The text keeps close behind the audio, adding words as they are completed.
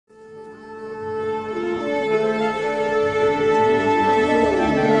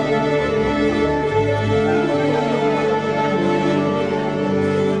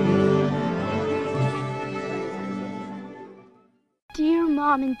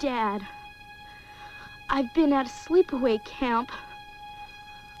Dad, I've been at a sleepaway camp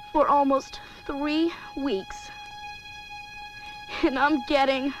for almost 3 weeks. And I'm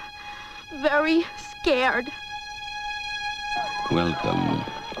getting very scared. Welcome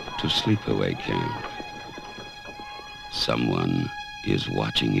to Sleepaway Camp. Someone is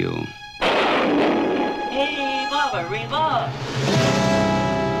watching you. Hey, Mama, Reba!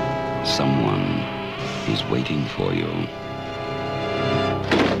 Someone is waiting for you.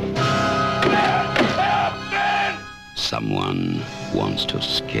 Someone wants to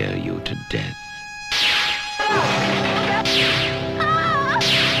scare you to death.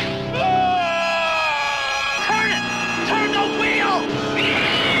 Turn the wheel!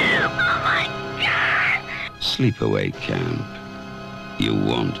 Oh my God! Sleepaway Camp. You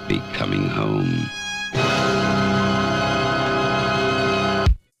won't be coming home.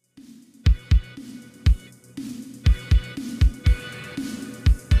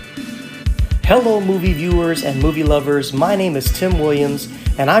 Hello movie viewers and movie lovers, my name is Tim Williams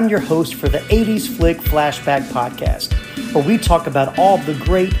and I'm your host for the 80s Flick Flashback Podcast, where we talk about all the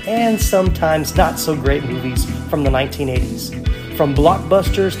great and sometimes not so great movies from the 1980s. From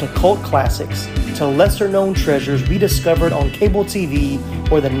blockbusters to cult classics to lesser known treasures we discovered on cable TV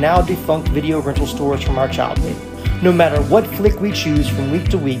or the now defunct video rental stores from our childhood. No matter what flick we choose from week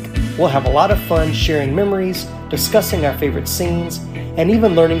to week, we'll have a lot of fun sharing memories, discussing our favorite scenes, and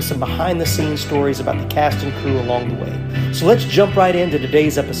even learning some behind-the-scenes stories about the cast and crew along the way. So let's jump right into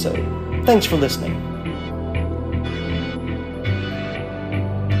today's episode. Thanks for listening.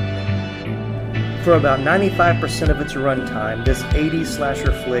 For about 95% of its runtime, this 80s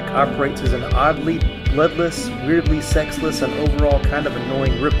slasher flick operates as an oddly bloodless, weirdly sexless, and overall kind of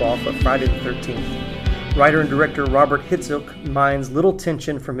annoying ripoff of Friday the 13th. Writer and director Robert Hitchcock mines little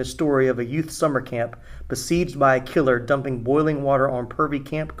tension from his story of a youth summer camp besieged by a killer dumping boiling water on pervy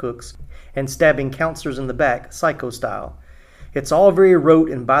camp cooks and stabbing counselors in the back, Psycho style. It's all very rote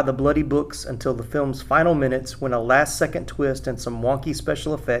and by the bloody books until the film's final minutes, when a last-second twist and some wonky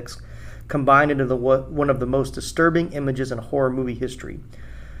special effects combine into one of the most disturbing images in horror movie history.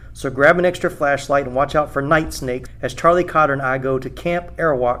 So grab an extra flashlight and watch out for night snakes as Charlie Cotter and I go to Camp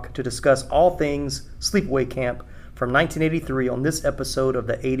Arawak to discuss all things Sleepaway Camp from 1983 on this episode of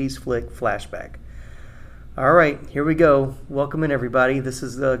the 80s Flick Flashback. All right, here we go. Welcome in, everybody. This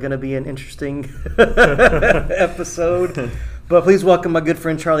is going to be an interesting episode. But please welcome my good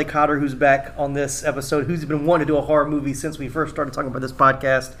friend Charlie Cotter, who's back on this episode, who's been wanting to do a horror movie since we first started talking about this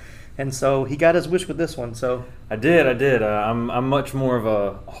podcast. And so he got his wish with this one. So I did. I'm much more of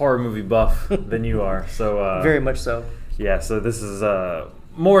a horror movie buff than you are. So very much so. Yeah. So this is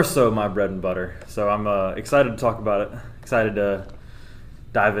more so my bread and butter. So I'm excited to talk about it. Excited to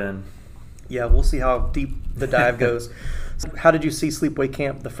dive in. Yeah, we'll see how deep the dive goes. How did you see Sleepaway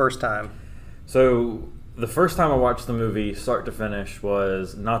Camp the first time? So the first time I watched the movie, start to finish,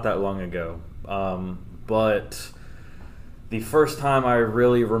 was not that long ago. But the first time I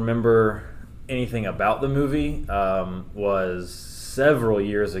really remember anything about the movie was several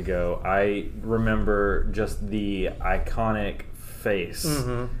years ago. I remember just the iconic face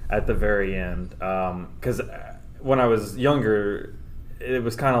at the very end. Because when I was younger, it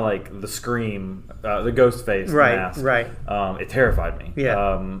was kind of like the Scream, the ghost face mask. Right. It terrified me.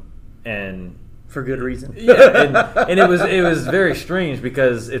 Yeah. And for good reason. Yeah, and it was very strange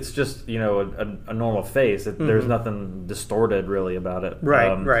because it's just, you know, a normal face. There's nothing distorted really about it.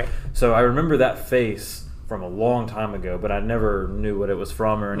 Right. So I remember that face from a long time ago, but I never knew what it was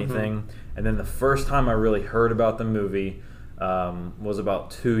from or anything. And then the first time I really heard about the movie was about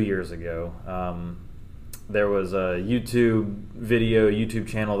 2 years ago. There was a YouTube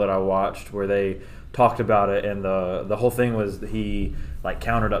channel that I watched where they talked about it, and the whole thing was he like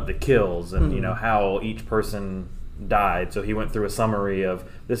counted up the kills and you know how each person died. So he went through a summary of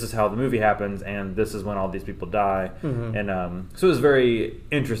this is how the movie happens and this is when all these people die. And so it was very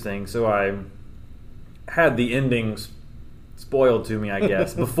interesting. So I had the endings spoiled to me, I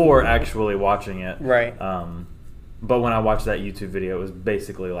guess, before actually watching it. Right. But when I watched that YouTube video, it was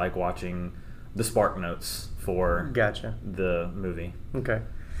basically like watching the Spark Notes for the movie. Okay.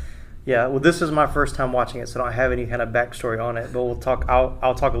 Yeah, well, this is my first time watching it, so I don't have any kind of backstory on it. But we'll talk.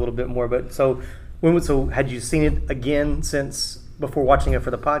 I'll talk a little bit more. But so had you seen it again since before watching it for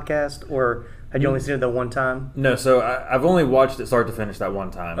the podcast, or had you only seen it that one time? No, so I've only watched it start to finish that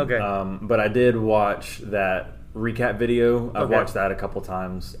one time. Okay. But I did watch that recap video. I've watched that a couple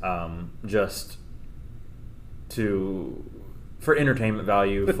times, just for entertainment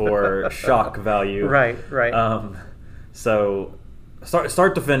value, for shock value. Right. So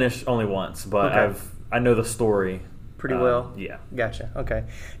start to finish only once, but I know the story pretty well. Yeah. Gotcha. Okay.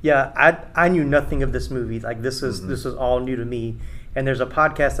 Yeah, I knew nothing of this movie. Like this is all new to me. And there's a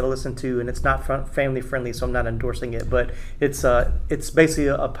podcast that I listen to, and it's not family friendly, so I'm not endorsing it. But it's basically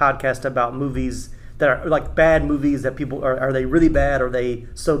a podcast about movies that are like bad movies that people are they really bad, or are they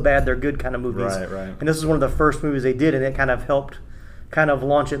so bad they're good kind of movies. Right. And this is one of the first movies they did, and it kind of helped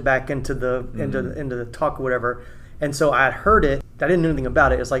launch it back into the into the talk or whatever. And so I heard it. I didn't know anything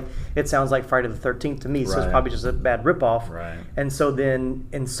about it. It's like it sounds like Friday the 13th to me, so it's probably just a bad ripoff. Right. And so then,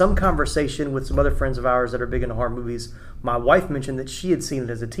 in some conversation with some other friends of ours that are big into horror movies, my wife mentioned that she had seen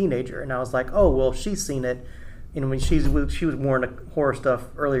it as a teenager, and I was like, "Oh, well, she's seen it." You know, when she was more into horror stuff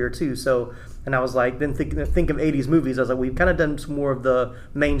earlier too. So, and I was like, then think of 80s movies. I was like, we've kind of done some more of the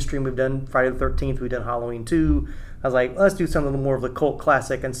mainstream. We've done Friday the 13th. We've done Halloween 2. I was like, let's do something more of the cult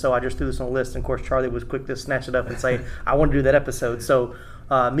classic. And so I just threw this on a list. And of course, Charlie was quick to snatch it up and say, I want to do that episode. So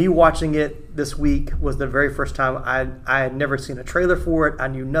me watching it this week was the very first time. I had never seen a trailer for it. I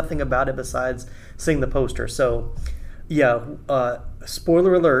knew nothing about it besides seeing the poster. So yeah,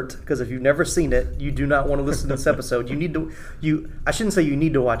 spoiler alert, because if you've never seen it, you do not want to listen to this episode. I shouldn't say you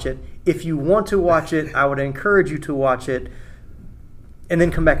need to watch it. If you want to watch it, I would encourage you to watch it and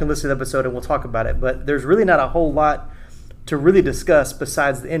then come back and listen to the episode and we'll talk about it. But there's really not a whole lot to really discuss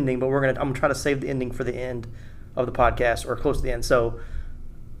besides the ending, but I'm going to try to save the ending for the end of the podcast, or close to the end. So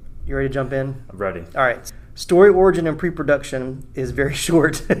you ready to jump in? I'm ready. All right. Story, origin, and pre-production is very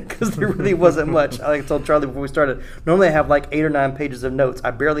short because there really wasn't much. Like I told Charlie before we started, normally I have like 8 or 9 pages of notes.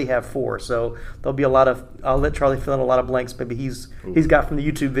 I barely have 4, so there'll be a lot of. I'll let Charlie fill in a lot of blanks. Maybe he's got from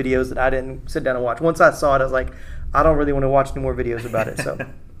the YouTube videos that I didn't sit down and watch. Once I saw it, I was like, I don't really want to watch any more videos about it.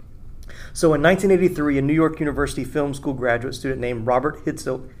 So in 1983, a New York University Film School graduate student named Robert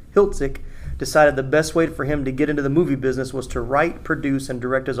Hiltzik decided the best way for him to get into the movie business was to write, produce, and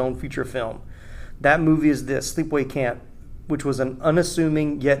direct his own feature film. That movie is this, Sleepaway Camp, which was an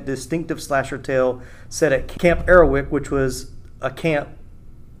unassuming yet distinctive slasher tale set at Camp Arrowick, which was a camp.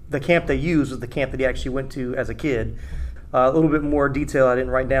 The camp they used was the camp that he actually went to as a kid. A little bit more detail I didn't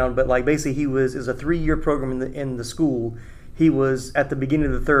write down, but like basically is a 3-year program in the school. He was at the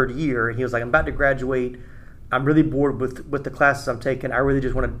beginning of the 3rd year, and he was like, I'm about to graduate. I'm really bored with the classes I'm taking. I really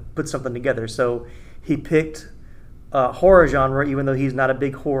just want to put something together. So he picked horror genre, even though he's not a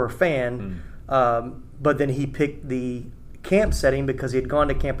big horror fan. But then he picked the camp setting because he had gone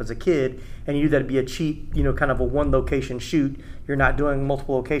to camp as a kid, and he knew that'd be a cheap, kind of a one location shoot. You're not doing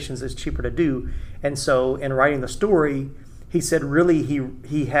multiple locations; it's cheaper to do. And so, in writing the story, he said really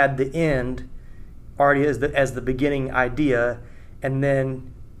he had the end already as the beginning idea, and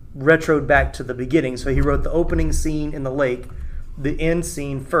then retroed back to the beginning. So he wrote the opening scene in the lake, the end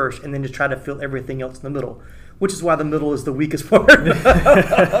scene first, and then just tried to fill everything else in the middle. Which is why the middle is the weakest part of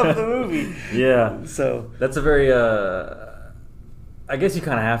the movie. Yeah. So that's a very. I guess you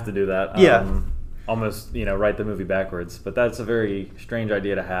kind of have to do that. Yeah. Almost, write the movie backwards, but that's a very strange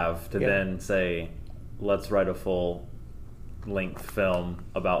idea to have to then say, let's write a full-length film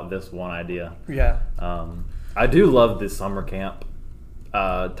about this one idea. Yeah. I do love this summer camp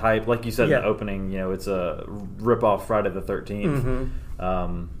type, like you said in the opening. It's a rip-off Friday the 13th,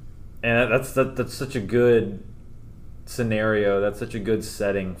 and that's such a good scenario. That's such a good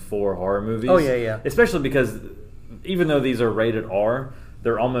setting for horror movies. Oh yeah. Especially because even though these are rated R,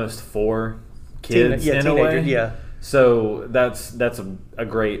 they're almost for kids in a way. Yeah. So that's a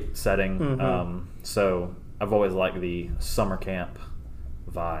great setting. So I've always liked the summer camp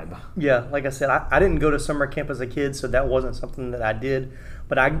vibe. Yeah, like I said, I didn't go to summer camp as a kid, so that wasn't something that I did.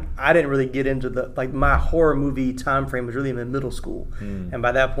 But I didn't really get into my horror movie time frame was really in middle school, and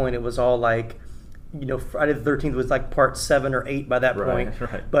by that point it was all like, Friday the 13th was like part 7 or 8 by that point.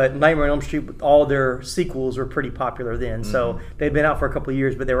 Right. But Nightmare on Elm Street, all their sequels were pretty popular then. So they'd been out for a couple of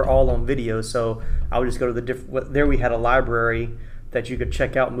years, but they were all on video. So I would just go to there we had a library that you could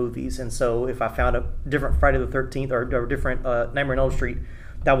check out movies. And so if I found a different Friday the 13th or a different Nightmare on Elm Street,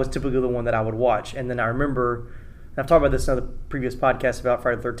 that was typically the one that I would watch. And then I remember, and I've talked about this in the previous podcast about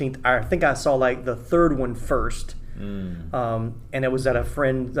Friday the 13th, I think I saw like the 3rd one first. And it was at a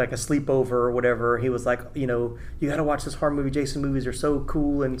friend, like a sleepover or whatever. He was like, you got to watch this horror movie. Jason movies are so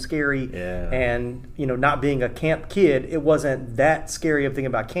cool and scary. Yeah. And, not being a camp kid, it wasn't that scary of thinking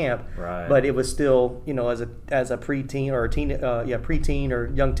about camp. Right. But it was still, as a preteen or preteen or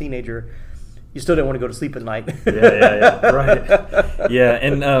young teenager, you still didn't want to go to sleep at night. Yeah, right. Yeah,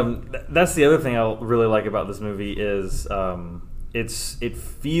 and that's the other thing I really like about this movie is it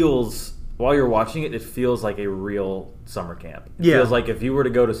feels, while you're watching it, it feels like a real summer camp. It feels like if you were to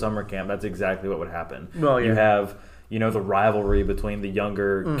go to summer camp, that's exactly what would happen. Well, yeah. You have, you know, the rivalry between the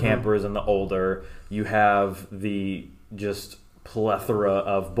younger campers and the older. You have the just plethora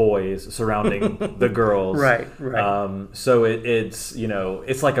of boys surrounding the girls. Right. So it's, you know,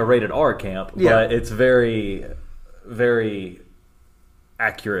 it's like a rated R camp, Yeah. but it's very, very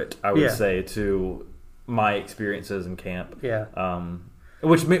accurate, I would say, to my experiences in camp. Yeah.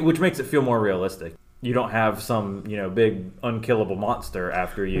 Which makes it feel more realistic. You don't have some, you know, big unkillable monster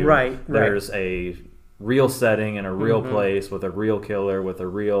after you. Right. There's a real setting and a real place with a real killer with a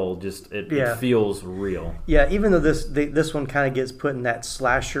real it feels real. Yeah, even though this one kind of gets put in that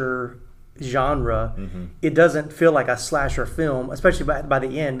slasher genre, it doesn't feel like a slasher film, especially by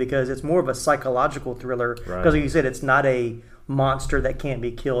the end, because it's more of a psychological thriller. Because like you said, it's not a monster that can't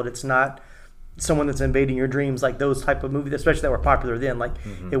be killed. It's not someone that's invading your dreams, like those type of movies, especially that were popular then. Like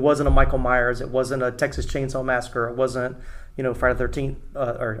it wasn't a Michael Myers, it wasn't a Texas Chainsaw Massacre, it wasn't, you know, Friday the 13th,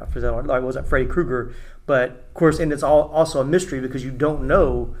 or it wasn't Freddy Krueger. But of course, and it's also a mystery because you don't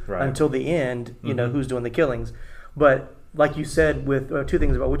know until the end, you know, who's doing the killings. But like you said, with two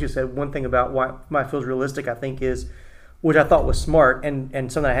things about what you said. One thing about why it feels realistic, I think, is, which I thought was smart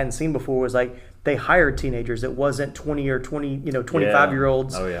and something I hadn't seen before, was like they hired teenagers. It wasn't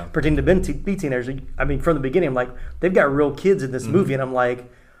 25-year-olds pretending to be teenagers. I mean, from the beginning, I'm like, they've got real kids in this movie, and I'm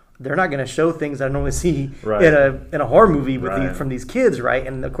like, they're not going to show things I normally see in a horror movie with from these kids, right?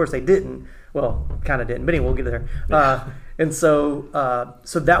 And of course they didn't. Well, kind of didn't, but anyway, we'll get there. And so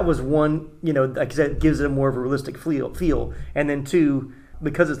that was one, you know, like I said, gives it more of a realistic feel. And then two,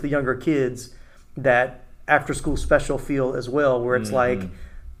 because it's the younger kids, that after school special feel as well, where it's like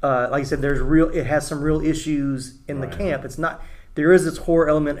you said, it has some real issues in the camp. It's not, there is this horror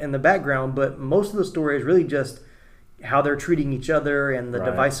element in the background, but most of the story is really just how they're treating each other and the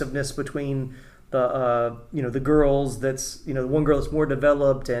divisiveness between the the girls, that's, you know, the one girl that's more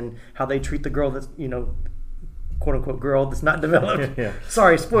developed, and how they treat the girl that's, you know, quote unquote girl that's not developed.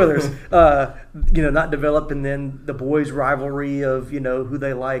 Sorry, spoilers. Not developed, and then the boys' rivalry of, you know, who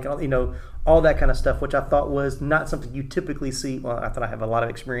they like, you know, all that kind of stuff, which I thought was not something you typically see. Well, I thought I have a lot of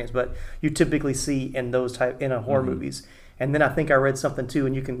experience, but you typically see in those in horror movies. And then I think I read something too,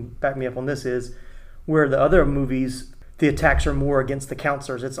 and you can back me up on this, is where the other movies, the attacks are more against the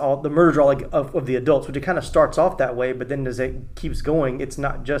counselors. It's all, the murders are all like of the adults, which it kind of starts off that way, but then as it keeps going, it's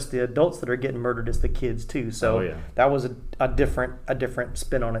not just the adults that are getting murdered, it's the kids too. So that was a different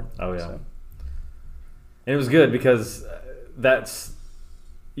spin on it. And it was good because that's,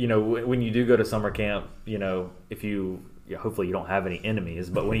 you know, when you do go to summer camp, you know, if you, hopefully you don't have any enemies,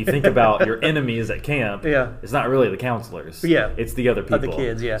 but when you think about your enemies at camp, it's not really the counselors. It's the other people. The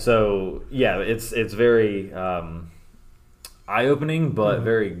kids, So, it's very eye-opening, but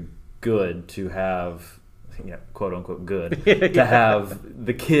very good to have, quote-unquote good, to have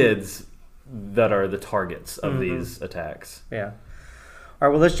the kids that are the targets of these attacks. All right,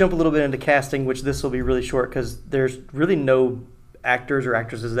 well, let's jump a little bit into casting, which this will be really short because there's really no actors or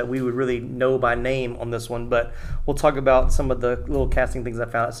actresses that we would really know by name on this one, but we'll talk about some of the little casting things I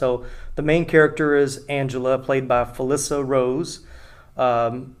found. So the main character is Angela, played by Felissa Rose,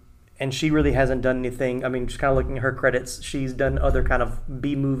 and she really hasn't done anything. I mean, just kind of looking at her credits, she's done other kind of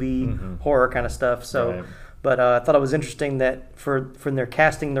B-movie horror kind of stuff. So, but I thought it was interesting that for their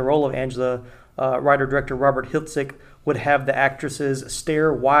casting the role of Angela, writer-director Robert Hiltzik would have the actresses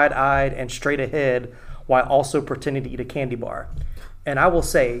stare wide-eyed and straight ahead while also pretending to eat a candy bar. And I will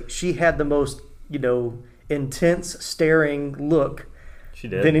say, she had the most, you know, intense staring look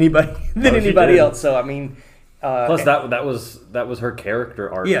than anybody else. So I mean, plus that was her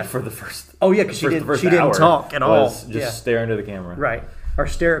character arc for the first. Because she didn't talk at all. Just stare into the camera, right? Or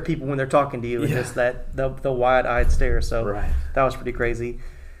stare at people when they're talking to you, and just that the wide-eyed stare. So that was pretty crazy.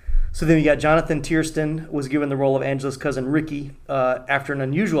 So then you got Jonathan Tiersten was given the role of Angela's cousin Ricky after an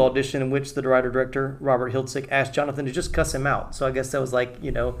unusual audition in which the writer-director Robert Hiltzik asked Jonathan to just cuss him out. So I guess that was like,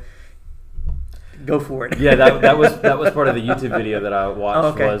 you know, go for it. that was part of the YouTube video that I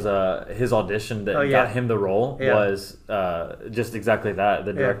watched. Was his audition that got him the role was just exactly that.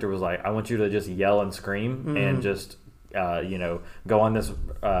 The director was like, I want you to just yell and scream and just go on this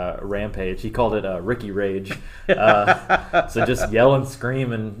rampage. He called it Ricky Rage. So just yell and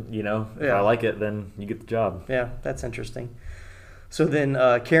scream, and if I like it, then you get the job. Yeah, that's interesting. So then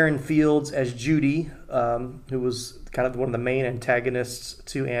Karen Fields as Judy, who was kind of one of the main antagonists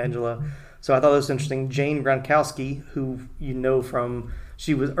to Angela. So I thought that was interesting. Jane Gronkowski, who you know from,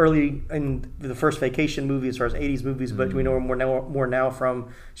 she was early in the first Vacation movie as far as 80s movies, but we know her more now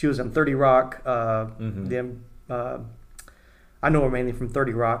from, she was in 30 Rock, I know her mainly from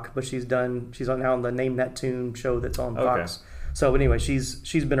 30 Rock, but she's now on the Name That Tune show that's on Fox. So anyway,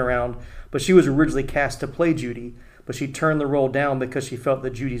 she's been around, but she was originally cast to play Judy, but she turned the role down because she felt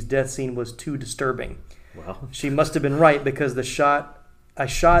that Judy's death scene was too disturbing. Well, She must have been right because a shot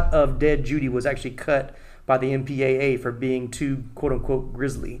of dead Judy was actually cut by the MPAA for being too quote unquote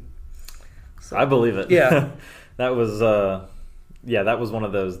grisly. I believe it. Yeah. That was one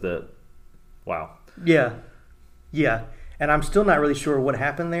of those that, wow. Yeah. And I'm still not really sure what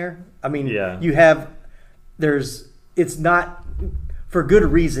happened there. I mean, Yeah. it's not, for good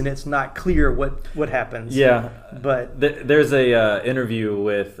reason, it's not clear what happens. Yeah, But, there's a interview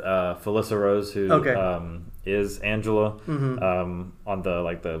with Felissa Rose, who Okay. is Angela, on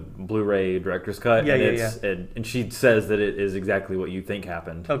the Blu-ray director's cut. Yeah, and and she says that it is exactly what you think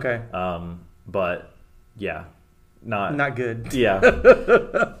happened. okay. But yeah, Not good. yeah,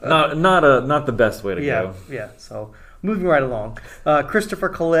 not the best way to go. Yeah. So moving right along, Christopher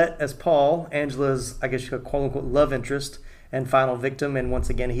Collette as Paul, Angela's, I guess you could quote unquote love interest and final victim. And once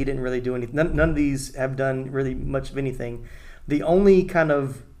again, he didn't really do anything. None of these have done really much of anything. The only kind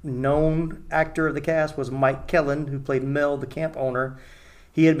of known actor of the cast was Mike Kellen, who played Mel, the camp owner.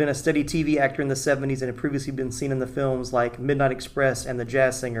 He had been a steady TV actor in the 70s and had previously been seen in the films like Midnight Express and The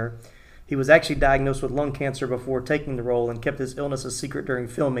Jazz Singer. He was actually diagnosed with lung cancer before taking the role and kept his illness a secret during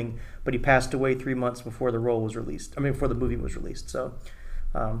filming, but he passed away 3 months before the role was released. Before the movie was released. So,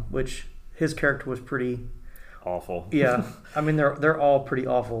 which his character was pretty Awful. Yeah, I mean they're all pretty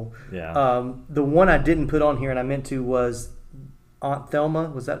awful. Yeah. The one I didn't put on here and I meant to was Aunt Thelma.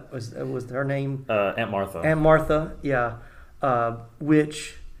 Was her name? Aunt Martha. Aunt Martha. Yeah,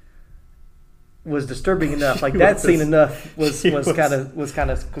 which was disturbing enough. Like that scene enough was kind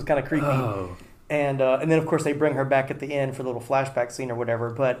of creepy. Oh. And then of course they bring her back at the end for the little flashback scene or whatever.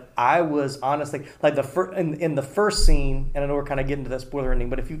 But I was honestly like in the first scene, and I know we're kind of getting to that spoiler ending.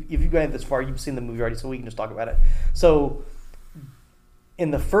 But if you got this far, you've seen the movie already, so we can just talk about it. So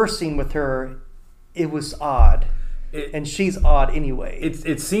in the first scene with her, it was odd, and she's odd anyway.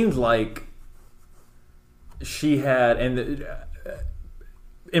 It seemed like she had, and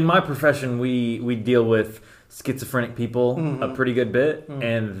in my profession, we deal with schizophrenic people a pretty good bit,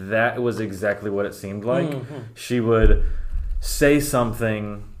 and that was exactly what it seemed like. She would say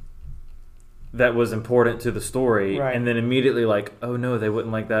something that was important to the story, Right. and then immediately like, oh no, they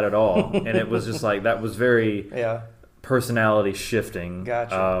wouldn't like that at all. And it was just like, that was very Yeah. personality shifting.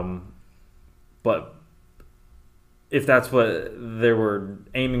 Gotcha. But if that's what they were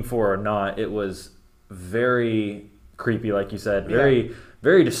aiming for or not, it was very creepy, like you said, very,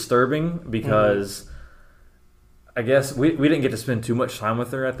 very disturbing, because I guess we didn't get to spend too much time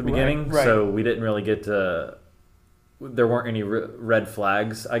with her at the beginning, Right. so we didn't really get to. There weren't any red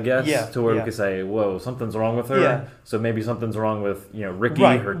flags, I guess, to where we could say, "Whoa, something's wrong with her." Yeah. So maybe something's wrong with Ricky,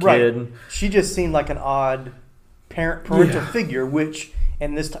 Right, her right. kid. She just seemed like an odd parental figure, which,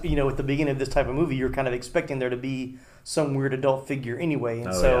 and this, at the beginning of this type of movie, you're kind of expecting there to be some weird adult figure anyway,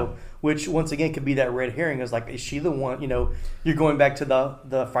 and which once again could be that red herring. Is like, is she the one? You're going back to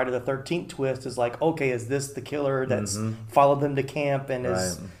the Friday the 13th twist. Is like, okay, is this the killer that's followed them to camp and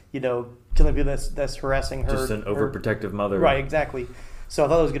is killing people that's harassing her? Just an overprotective mother, Right, exactly. So I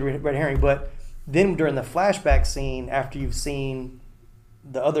thought it was a good red herring, but then during the flashback scene, after you've seen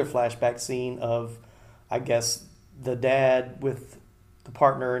the other flashback scene of, I guess, the dad with the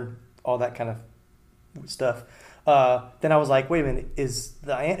partner and all that kind of stuff, then I was like, wait a minute, is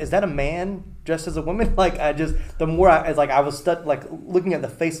that a man dressed as a woman? Like, I was stuck, like, looking at the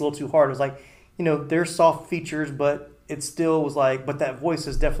face a little too hard. It was like, there's soft features, but it still was like, but that voice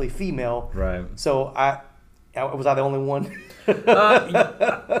is definitely female. Right. So was I the only one?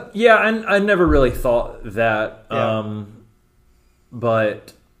 Yeah, I never really thought that,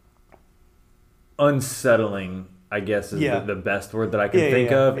 but unsettling, I guess, is the best word that I can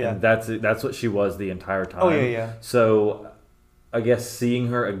think of, and that's what she was the entire time. Oh yeah. So I guess seeing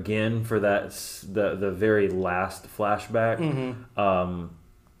her again for the very last flashback,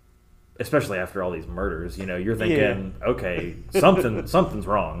 especially after all these murders, you're thinking, okay, something's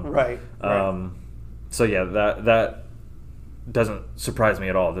wrong, Right. So yeah, that doesn't surprise me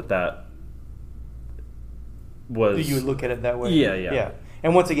at all that was. You would look at it that way. Yeah.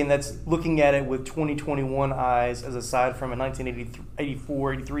 And once again, that's looking at it with 2021 eyes, as aside from a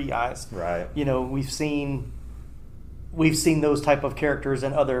 1984, 83 eyes. Right. We've seen those type of characters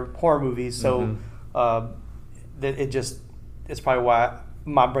in other horror movies, so it's probably why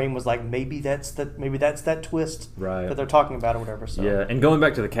my brain was like, maybe that's that twist that they're talking about or whatever. So yeah, and going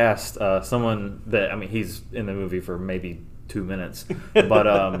back to the cast, someone that he's in the movie for maybe 2 minutes,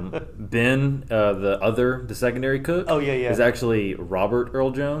 but Ben, the secondary cook, is actually Robert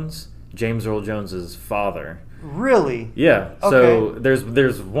Earl Jones, James Earl Jones's father. Really? Yeah. So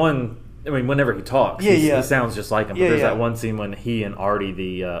there's one I mean, whenever he talks, Yeah, he yeah. sounds just like him. Yeah, But there's yeah. that one scene when he and Artie,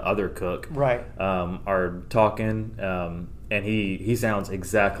 the other cook, Right. are talking, and he sounds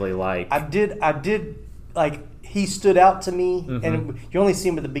exactly like. I did like he stood out to me, and you only see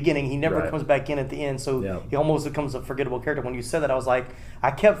him at the beginning. He never Mm-hmm. Right. comes back in at the end, so Yeah. he almost becomes a forgettable character. When you said that, I was like,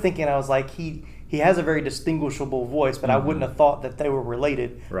 I kept thinking, I was like, he has a very distinguishable voice, but I wouldn't have thought that they were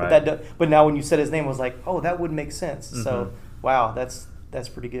related. Mm-hmm. Right. But now when you said his name, I was like, oh, that would make sense. So wow, that's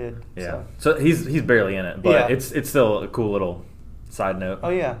pretty good. Yeah. So. So he's barely in it, but Yeah. it's still a cool little side note.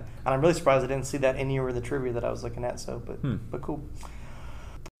 Oh yeah, and I'm really surprised I didn't see that anywhere in the trivia that I was looking at. So, but cool.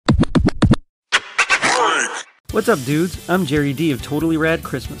 What's up, dudes? I'm Jerry D of Totally Rad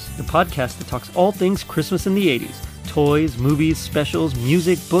Christmas, the podcast that talks all things Christmas in the 80s. Toys, movies, specials,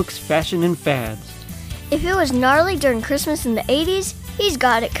 music, books, fashion, and fads. If it was gnarly during Christmas in the 80s, he's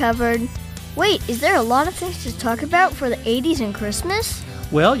got it covered. Wait, is there a lot of things to talk about for the 80s and Christmas?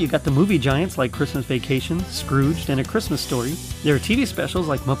 Well, you got the movie giants like Christmas Vacation, Scrooged, and A Christmas Story. There are TV specials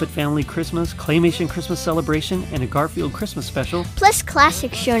like Muppet Family Christmas, Claymation Christmas Celebration, and a Garfield Christmas special. Plus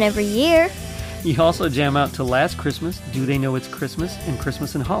classics shown every year. You also jam out to Last Christmas, Do They Know It's Christmas, and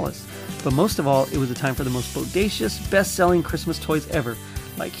Christmas in Hollis. But most of all, it was a time for the most bodacious, best-selling Christmas toys ever,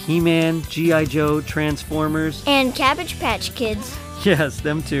 like He-Man, G.I. Joe, Transformers. And Cabbage Patch Kids. Yes,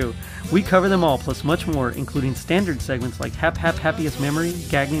 them too. We cover them all, plus much more, including standard segments like Hap Hap Happiest Memory,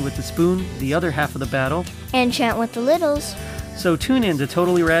 Gag Me with the Spoon, The Other Half of the Battle. And Chant with the Littles. So tune in to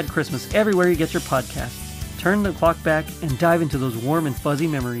Totally Rad Christmas everywhere you get your podcasts. Turn the clock back and dive into those warm and fuzzy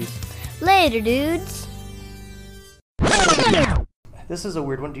memories. Later, dudes. This is a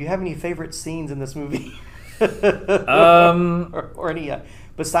weird one. Do you have any favorite scenes in this movie? or any,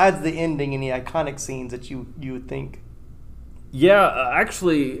 besides the ending, any iconic scenes that you would think? Yeah,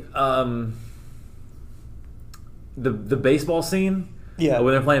 actually, the baseball scene. Yeah.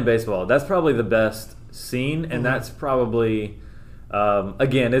 When they're playing baseball, that's probably the best scene, and that's probably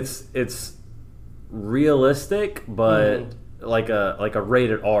again, it's realistic, but like a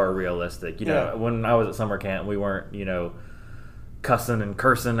rated R realistic. You know, when I was at summer camp, we weren't cussing and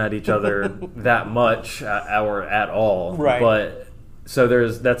cursing at each other that much or at all. Right. But so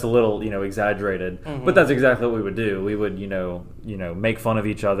that's a little exaggerated, but that's exactly what we would do. We would make fun of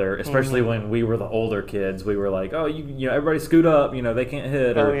each other, especially when we were the older kids. We were like, oh, you know, everybody scoot up. They can't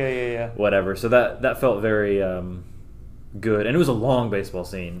hit or whatever. So that felt very good, and it was a long baseball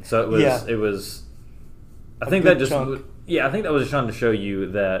scene. So it was. I think that just chunk. I think that was just trying to show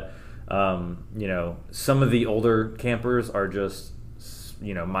you that some of the older campers are just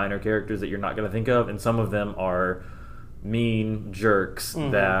minor characters that you're not going to think of, and some of them are mean jerks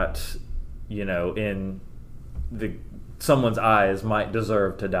that in someone's eyes might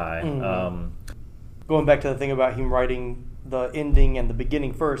deserve to die. Going back to the thing about him writing the ending and the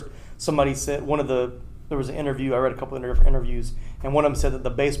beginning first, somebody said there was an interview, I read a couple of interviews, and one of them said that the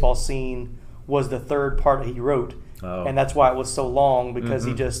baseball scene was the third part he wrote, and that's why it was so long, because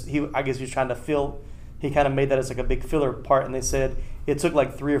I guess he was trying to he kind of made that as like a big filler part, and they said it took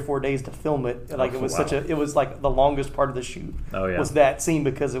like 3 or 4 days to film it. Like it was like the longest part of the shoot was that scene,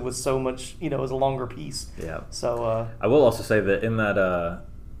 because it was so much, it was a longer piece. Yeah. So I will also say that in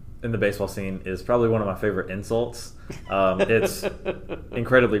the baseball scene is probably one of my favorite insults. It's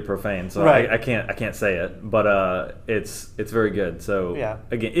incredibly profane, so right. I can't say it, but it's very good. So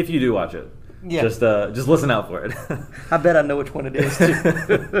again, if you do watch it, just listen out for it. I bet I know which one it is too,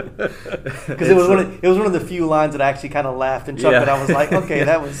 because it was one of the few lines that I actually kind of laughed and chuckled. I was like, okay,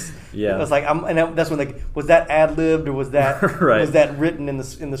 that was I was like, that's when was that ad libbed or was that right. was that written in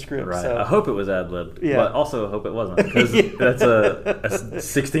the script? Right. So. I hope it was ad libbed, but also I hope it wasn't, because that's a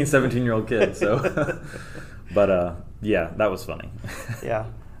 16, 17-year-old kid. So, but that was funny. Yeah.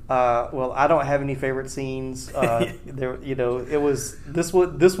 Well, I don't have any favorite scenes. There, it was this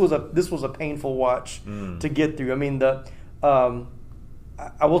was a painful watch to get through. I mean,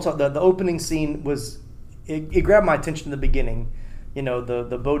 I will talk. The opening scene was it grabbed my attention in the beginning.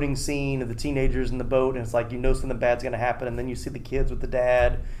 The boating scene of the teenagers in the boat, and it's like something bad's going to happen, and then you see the kids with the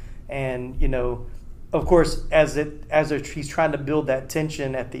dad, and of course, as he's trying to build that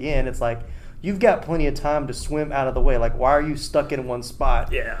tension at the end, it's like, you've got plenty of time to swim out of the way. Like, why are you stuck in one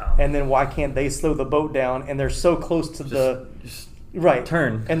spot? Yeah. And then why can't they slow the boat down? And they're so close to just right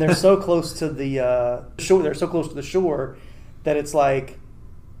turn. And they're so close to the shore. They're so close to the shore that it's like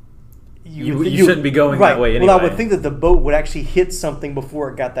you shouldn't be going that way anyway. Well, I would think that the boat would actually hit something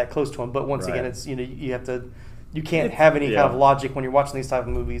before it got that close to them. But once again, it's you can't have any kind of logic when you're watching these type of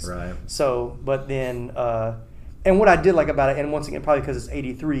movies. Right. So, but then and what I did like about it, and once again, probably because it's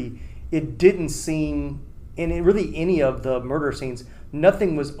 83. It didn't seem really any of the murder scenes,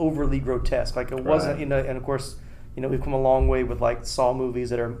 nothing was overly grotesque. Like it wasn't, Right. and of course, we've come a long way with like Saw movies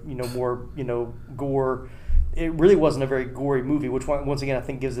that are, more, gore. It really wasn't a very gory movie, which once again I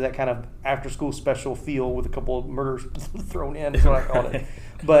think gives it that kind of after school special feel with a couple of murders thrown in. Is what I called it.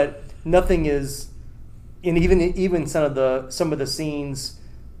 But nothing is, and even some of the scenes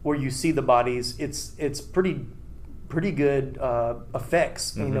where you see the bodies, it's pretty good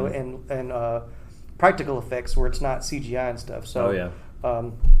effects, and practical effects where it's not CGI and stuff. So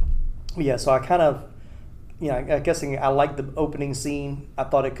so I kind of. I'm guessing I like the opening scene. I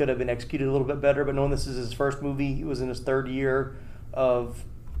thought it could have been executed a little bit better, but knowing this is his first movie, he was in his third year of,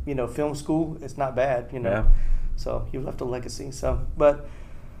 film school. It's not bad, Yeah. So he left a legacy. So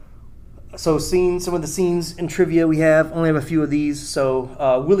seeing some of the scenes in trivia we only have a few of these.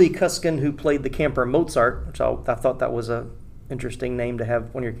 So Willie Cuskin, who played the camper Mozart, which I thought that was a interesting name to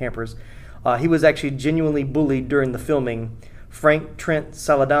have one of your campers. He was actually genuinely bullied during the filming. Frank Trent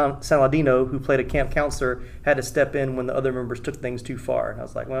Saladino, who played a camp counselor, had to step in when the other members took things too far. And I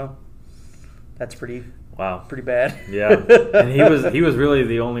was like, well, that's pretty bad. Yeah, and he was really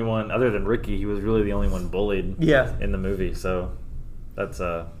the only one, other than Ricky, he was really the only one bullied in the movie. So that's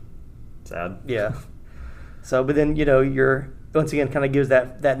sad. Yeah. So, but then, you're, once again, kind of gives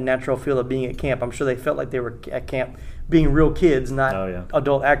that natural feel of being at camp. I'm sure they felt like they were at camp being real kids, not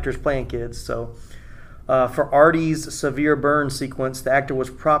adult actors playing kids. So for Artie's severe burn sequence, the actor was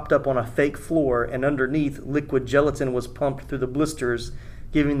propped up on a fake floor, and underneath, liquid gelatin was pumped through the blisters,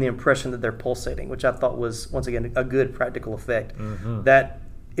 giving the impression that they're pulsating, which I thought was, once again, a good practical effect. Mm-hmm.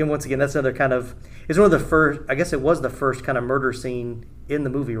 And once again, that's another kind of, it's one of the first, I guess it was the first kind of murder scene in the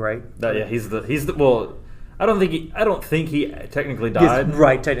movie, right? He's the well, I don't think he technically died.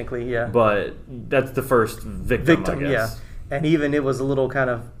 Right, technically, yeah. But that's the first victim, I guess. Yeah. And even it was a little kind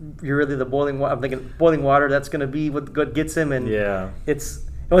of, you're really the boiling water. I'm thinking boiling water, that's going to be what gets him. And it's,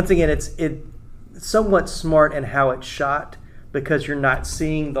 once again, it's somewhat smart in how it's shot, because you're not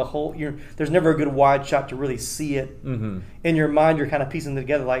seeing the whole, there's never a good wide shot to really see it. Mm-hmm. In your mind, you're kind of piecing it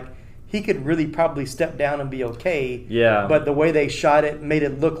together like, he could really probably step down and be okay. Yeah. But the way they shot it made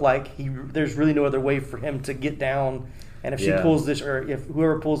it look like there's really no other way for him to get down. And if she pulls this, or if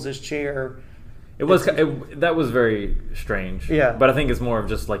whoever pulls this chair... That was very strange. Yeah. But I think it's more of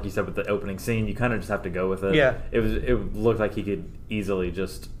just, like you said, with the opening scene, you kind of just have to go with it. Yeah. It looked like he could easily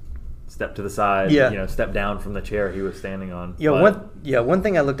just step to the side, step down from the chair he was standing on. One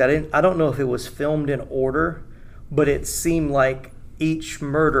thing I looked at, I don't know if it was filmed in order, but it seemed like each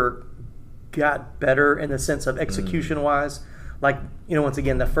murder got better in the sense of execution wise. Like, once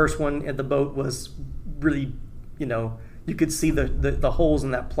again, the first one at the boat was really, you could see the holes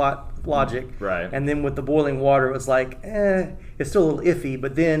in that plot logic. Right. And then with the boiling water, it was like, it's still a little iffy.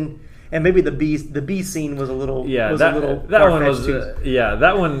 But then, and maybe the bee scene was a little that one was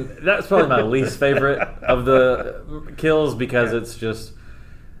that one, that's probably my least favorite of the kills, because it's just,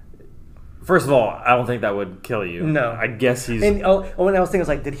 first of all, I don't think that would kill you. No. I guess he's... And when I was thinking, I was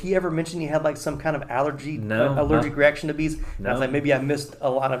like, did he ever mention he had like some kind of allergic reaction to bees? And I was like, maybe I missed a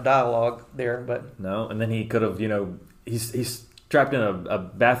lot of dialogue there, but... No, and then he could have, he's trapped in a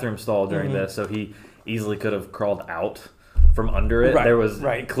bathroom stall during this, so he easily could have crawled out from under it. Right, there was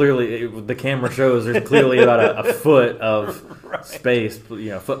clearly, the camera shows there's clearly about a foot of space,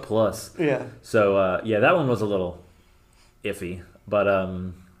 foot plus. Yeah. So, that one was a little iffy, but...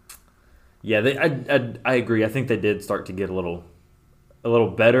 I agree. I think they did start to get a little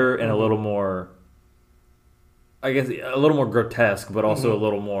better and a little more, I guess, a little more grotesque, but also a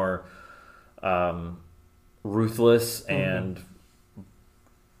little more ruthless and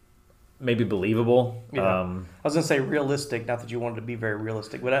maybe believable. Yeah. I was gonna say realistic, not that you wanted to be very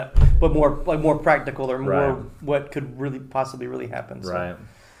realistic, but more practical, or more what could really possibly really happen. So. Right.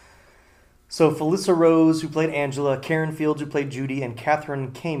 So Felissa Rose, who played Angela, Karen Fields, who played Judy, and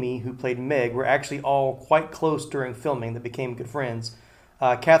Catherine Kamey, who played Meg, were actually all quite close during filming. That became good friends.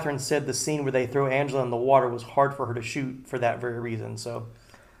 Catherine said the scene where they throw Angela in the water was hard for her to shoot for that very reason. So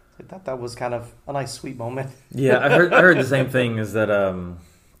I thought that was kind of a nice, sweet moment. Yeah, I heard the same thing, is that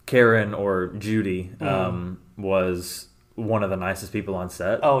Karen, or Judy, was one of the nicest people on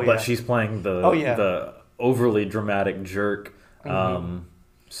set. Oh, yeah. But she's playing the overly dramatic jerk.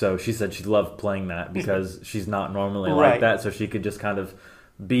 So she said she loved playing that, because she's not normally like that, so she could just kind of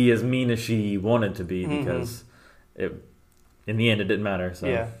be as mean as she wanted to be, because in the end it didn't matter. So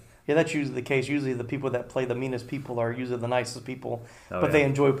yeah, that's usually the case. Usually the people that play the meanest people are usually the nicest people, but they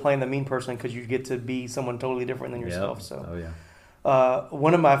enjoy playing the mean person because you get to be someone totally different than yourself. Yep. So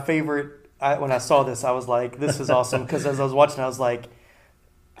one of my favorite, when I saw this, I was like, this is awesome, because as I was watching, I was like,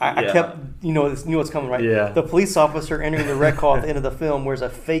 I kept, knew what's coming, right? Yeah. The police officer entering the rec hall at the end of the film wears a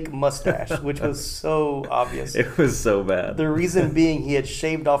fake mustache, which was so obvious. It was so bad. The reason being he had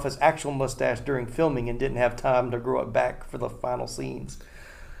shaved off his actual mustache during filming and didn't have time to grow it back for the final scenes.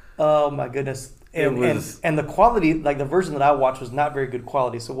 Oh my goodness. And the quality, like the version that I watched was not very good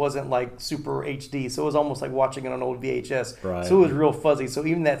quality, so it wasn't like super HD, so it was almost like watching it on old VHS. Right. So it was real fuzzy. So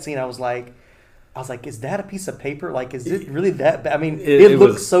even that scene, I was like, is that a piece of paper? Like, is it really that bad? I mean, it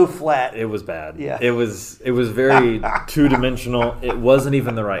looked so flat. It was bad. Yeah. It was very two-dimensional. It wasn't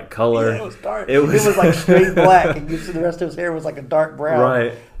even the right color. Yeah, it was dark. It was like straight black, and you see the rest of his hair was like a dark brown.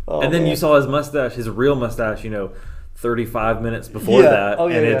 Right. Oh, and then man. you saw his mustache, his real mustache, 35 minutes before that,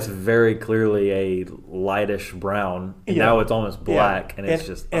 it's very clearly a lightish brown, and now it's almost black, and it's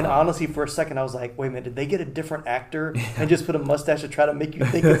just... And honestly, for a second, I was like, wait a minute, did they get a different actor and just put a mustache to try to make you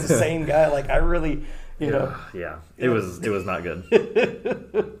think it's the same guy? Like, I really, Yeah, it was not good.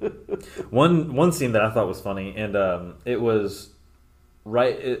 One scene that I thought was funny, and it was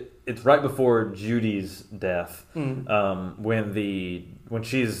it's right before Judy's death, when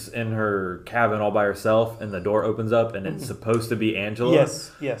she's in her cabin all by herself and the door opens up and it's supposed to be Angela.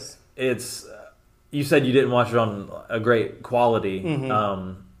 Yes. It's you said you didn't watch it on a great quality,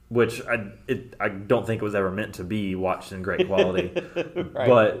 which I don't think it was ever meant to be watched in great quality, Right.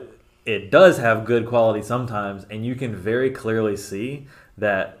 but it does have good quality sometimes, and you can very clearly see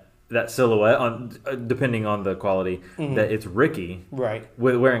that silhouette, depending on the quality, that it's Ricky, Right.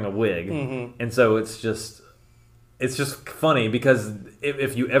 wearing a wig, and so it's just funny because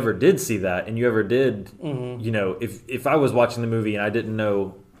if you ever did see that, and you ever did, if I was watching the movie and I didn't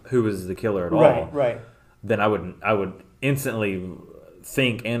know who was the killer at all, Right. then I would instantly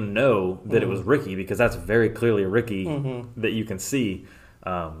think and know that it was Ricky, because that's very clearly Ricky that you can see.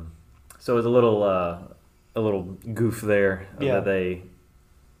 So it was a little goof there that they.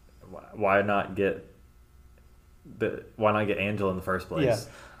 Why not get Angela in the first place? Yeah.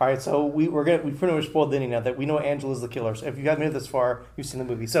 All right. So we pretty much spoiled the ending now that we know Angela's the killer. So if you haven't made it this far, you've seen the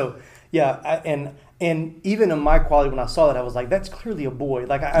movie. So yeah, and even in my quality when I saw that, I was like, that's clearly a boy.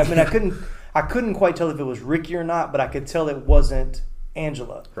 Like I couldn't quite tell if it was Ricky or not, but I could tell it wasn't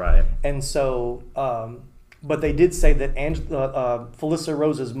Angela. Right. And so, but they did say that Felissa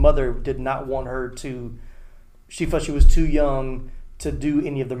Rose's mother did not want her to. She felt she was too young to do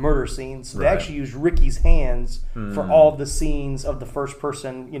any of the murder scenes. So They actually used Ricky's hands for all the scenes of the first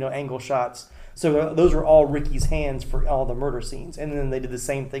person, angle shots. So those were all Ricky's hands for all the murder scenes. And then they did the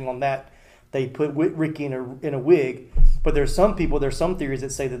same thing on that. They put Ricky in a wig. But there's some theories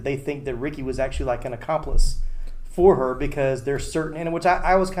that say that they think that Ricky was actually like an accomplice for her, because there's certain, and which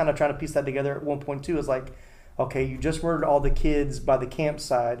I was kind of trying to piece that together at one point too. Is like, okay, you just murdered all the kids by the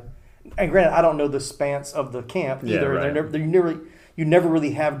campsite. And granted, I don't know the spans of the camp either. Yeah, right. You never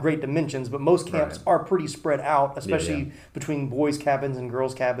really have great dimensions, but most camps are pretty spread out, especially between boys' cabins and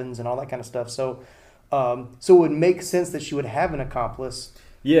girls' cabins and all that kind of stuff. So, so it would make sense that she would have an accomplice.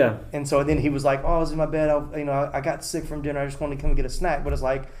 Yeah. And so then he was like, "Oh, I was in my bed. I got sick from dinner. I just wanted to come and get a snack." But it's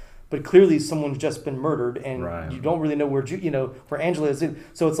like, but clearly someone's just been murdered, and you don't really know where Angela is.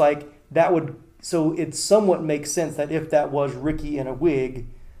 So it's like so it somewhat makes sense that if that was Ricky in a wig,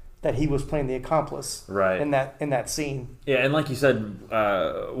 that he was playing the accomplice in that scene. Yeah, and like you said,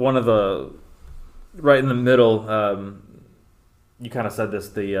 one of the right in the middle, you kind of said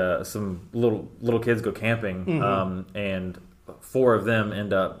this. Some little kids go camping, and 4 of them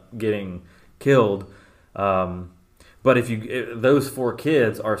end up getting killed. But those 4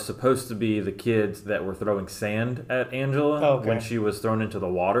 kids are supposed to be the kids that were throwing sand at Angela when she was thrown into the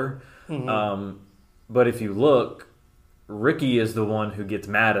water. But if you look, Ricky is the one who gets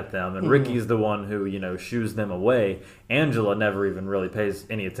mad at them, and Ricky's the one who, shoos them away. Angela never even really pays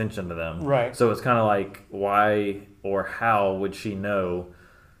any attention to them. Right. So it's kind of like, why or how would she know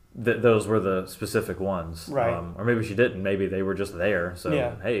that those were the specific ones? Right. Or maybe she didn't. Maybe they were just there. So,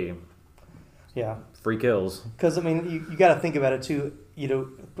 hey, free kills. Because, I mean, you got to think about it, too,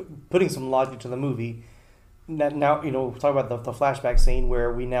 putting some logic to the movie. Now, talk about the flashback scene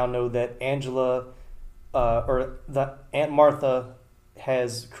where we now know that Angela... or the Aunt Martha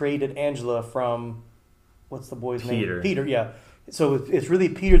has created Angela from, what's the boy's name? Peter, yeah. So it's really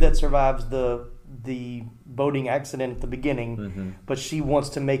Peter that survives the boating accident at the beginning, but she wants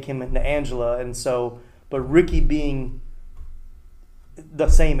to make him into Angela, and so, but Ricky being the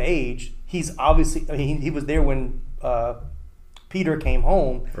same age, he's obviously, he was there when Peter came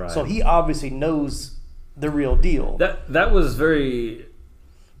home, so he obviously knows the real deal. That was very...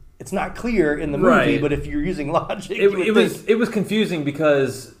 It's not clear in the movie, but if you're using logic, it was confusing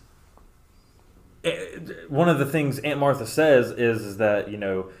because one of the things Aunt Martha says is that,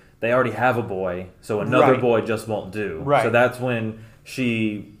 they already have a boy, so another Right. boy just won't do. Right. So that's when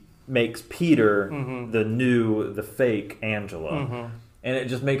she makes Peter the fake Angela. And it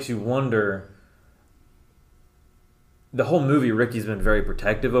just makes you wonder. The whole movie, Ricky's been very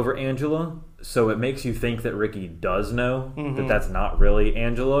protective over Angela, so it makes you think that Ricky does know that that's not really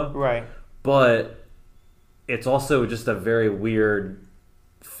Angela. Right. But it's also just a very weird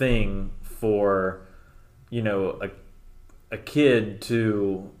thing for, a kid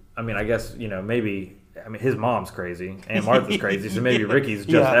to, I guess, maybe, his mom's crazy and Martha's crazy, so maybe Ricky's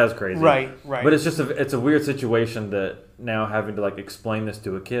just as crazy. Right. But it's just it's a weird situation that now having to explain this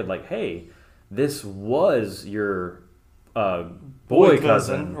to a kid, hey, this was your boy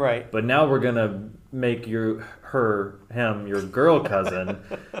cousin, right? But now we're gonna make him your girl cousin.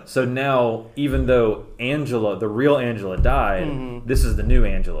 So now, even though Angela, the real Angela, died, this is the new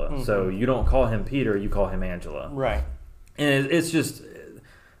Angela. So you don't call him Peter, you call him Angela, right? And it's just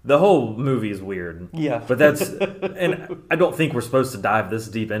the whole movie is weird. Yeah, but and I don't think we're supposed to dive this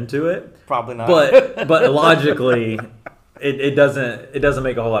deep into it. Probably not. But logically, it doesn't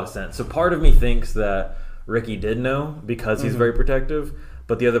make a whole lot of sense. So part of me thinks that Ricky did know because he's very protective,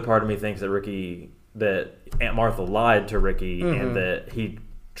 but the other part of me thinks that Aunt Martha lied to Ricky and that he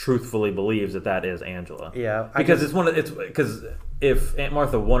truthfully believes that is Angela. Yeah, because because if Aunt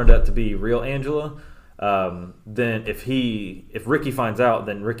Martha wanted that to be real Angela, then if Ricky finds out,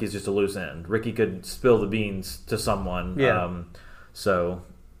 then Ricky's just a loose end. Ricky could spill the beans to someone. Yeah. So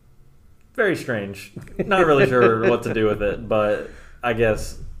very strange. Not really sure what to do with it, but I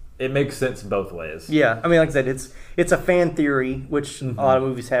guess it makes sense both ways. Yeah, like I said, it's a fan theory, which a lot of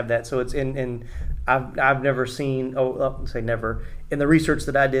movies have that. So it's in I've never seen. I'll say never. In the research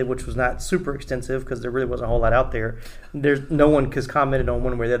that I did, which was not super extensive because there really wasn't a whole lot out there. There's no one has commented on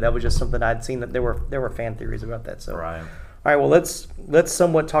one way that was just something I'd seen that there were fan theories about that. So right. All right. Well, let's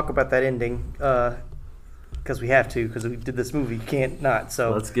somewhat talk about that ending because we have to because we did this movie. You can't not.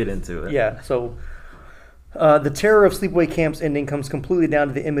 So let's get into it. Yeah. So. The terror of Sleepaway Camp's ending comes completely down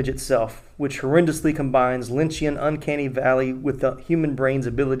to the image itself, which horrendously combines Lynchian uncanny valley with the human brain's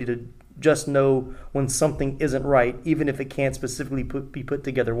ability to just know when something isn't right, even if it can't specifically be put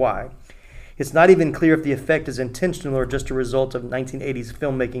together why. It's not even clear if the effect is intentional or just a result of 1980s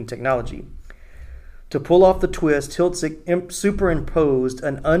filmmaking technology. To pull off the twist, Hiltzik superimposed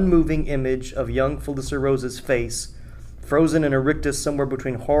an unmoving image of young Felissa Rose's face, frozen in a rictus somewhere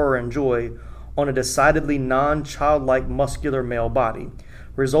between horror and joy, on a decidedly non-childlike muscular male body,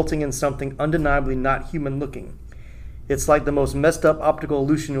 resulting in something undeniably not human-looking. It's like the most messed up optical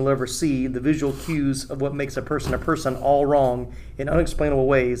illusion you'll ever see, the visual cues of what makes a person all wrong in unexplainable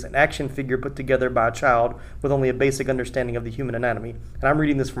ways, an action figure put together by a child with only a basic understanding of the human anatomy. And I'm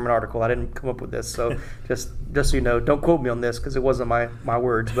reading this from an article. I didn't come up with this, so just so you know, don't quote me on this because it wasn't my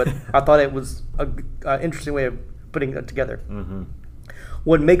words, but I thought it was an interesting way of putting it together. Mm-hmm.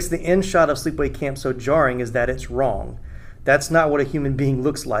 What makes the end shot of Sleepaway Camp so jarring is that it's wrong. That's not what a human being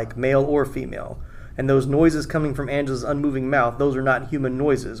looks like, male or female. And those noises coming from Angela's unmoving mouth, those are not human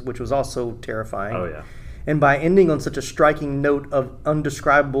noises, which was also terrifying. Oh, yeah. And by ending on such a striking note of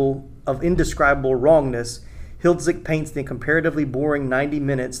indescribable wrongness, Hiltzik paints the comparatively boring 90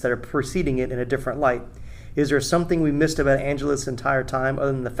 minutes that are preceding it in a different light. Is there something we missed about Angela this entire time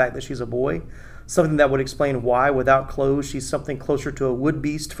other than the fact that she's a boy? Something that would explain why, without clothes, she's something closer to a wood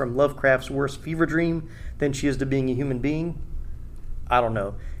beast from Lovecraft's worst fever dream than she is to being a human being? I don't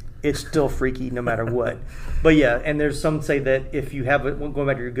know. It's still freaky no matter what. But yeah, and there's some say that if you have it, going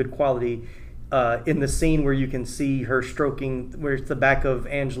back to your good quality, in the scene where you can see her stroking, where it's the back of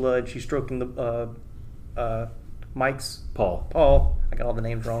Angela and she's stroking the Mike's Paul. I got all the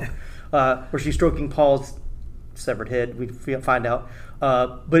names wrong. Where she's stroking Paul's severed head. We find out,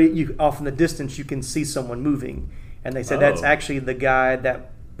 but off in the distance you can see someone moving, and they said that's actually the guy that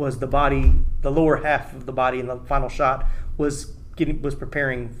was the body, the lower half of the body in the final shot was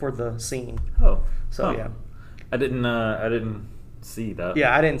preparing for the scene. Yeah, I didn't see that.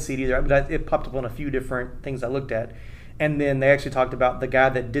 Yeah, I didn't see it either, but it popped up on a few different things I looked at, and then they actually talked about the guy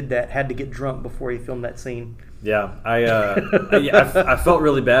that did that had to get drunk before he filmed that scene. Yeah, I felt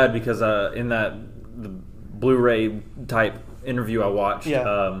really bad because in the Blu-ray type interview I watched,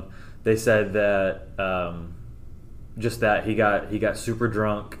 they said that just that he got super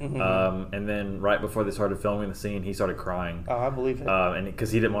drunk, and then right before they started filming the scene, he started crying. Oh, I believe it. And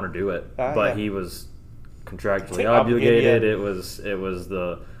because he didn't want to do it, but he was contractually obligated. It was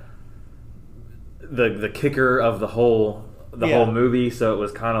the kicker of the whole movie. So it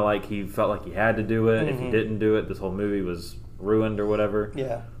was kind of like he felt like he had to do it. If he didn't do it, this whole movie was ruined or whatever.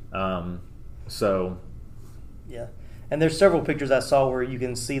 Yeah. So, Yeah, and there's several pictures I saw where you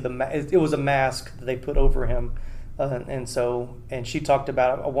can see it was a mask that they put over him, and she talked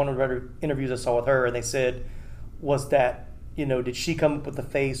about one of the interviews I saw with her, and they said, was that, did she come up with the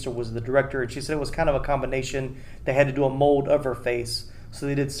face or was it the director? And she said it was kind of a combination. They had to do a mold of her face, so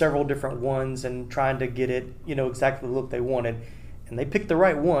they did several different ones and trying to get it, exactly the look they wanted, and they picked the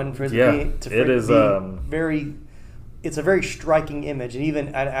right one for it to be very. It's a very striking image, and even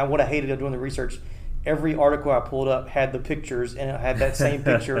what I hated doing the research, every article I pulled up had the pictures, and it had that same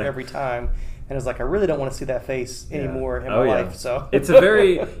picture every time. And it's like, I really don't want to see that face anymore in my life. So it's a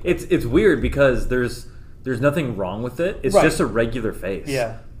very it's weird because there's nothing wrong with it. It's just a regular face.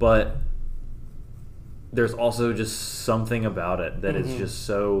 Yeah. But there's also just something about it that is just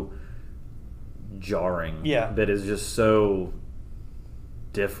so jarring. Yeah. That is just so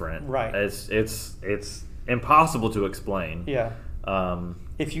different. Right. It's impossible to explain. Yeah.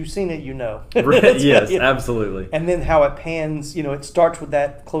 If you've seen it, you know. Yes, absolutely. And then how it pans, it starts with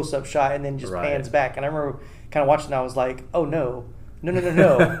that close-up shot and then just pans back. And I remember kind of watching it, I was like, oh, no. No,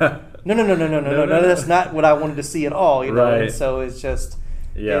 that's not what I wanted to see at all, Right. And so it's just,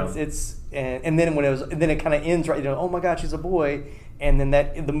 and then then it kind of ends right, oh my God, she's a boy. And then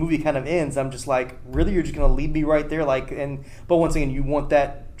the movie kind of ends. I'm just like, really, you're just gonna leave me right there, but once again, you want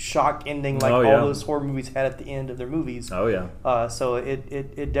that shock ending, like all those horror movies had at the end of their movies. Oh yeah. So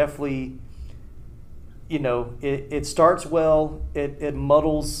it definitely, it starts well. It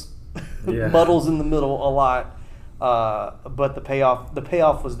muddles muddles in the middle a lot. But the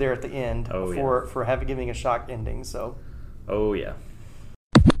payoff was there at the end for giving a shock ending. So. Oh yeah.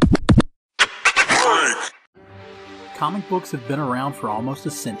 Comic books have been around for almost a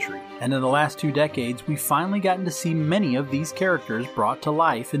century, and in the last 2 decades, we've finally gotten to see many of these characters brought to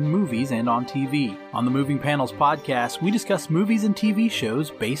life in movies and on TV. On the Moving Panels podcast, we discuss movies and TV shows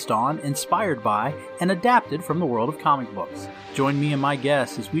based on, inspired by, and adapted from the world of comic books. Join me and my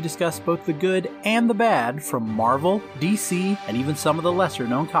guests as we discuss both the good and the bad from Marvel, DC, and even some of the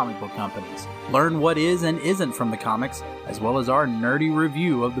lesser-known comic book companies. Learn what is and isn't from the comics, as well as our nerdy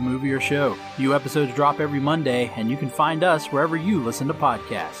review of the movie or show. New episodes drop every Monday, and you can find us wherever you listen to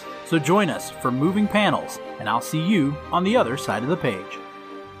podcasts. So join us for Moving Panels, and I'll see you on the other side of the page.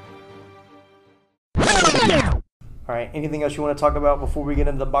 All right, anything else you want to talk about before we get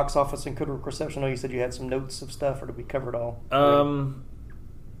into the box office and critical reception? I know you said you had some notes of stuff, or did we cover it all?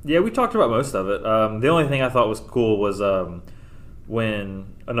 Yeah, we talked about most of it. The only thing I thought was cool was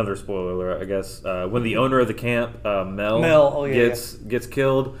when, another spoiler alert, I guess, when the owner of the camp, Mel gets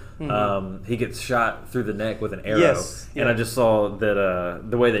killed, he gets shot through the neck with an arrow. Yes. And I just saw that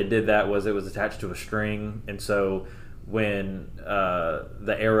the way they did that was it was attached to a string, and so when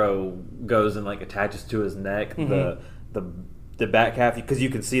the arrow goes and attaches to his neck, the back half, because you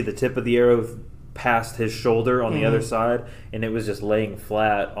can see the tip of the arrow past his shoulder on the other side, and it was just laying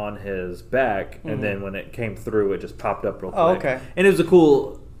flat on his back, and then when it came through, it just popped up real quick. Oh, okay. And it was a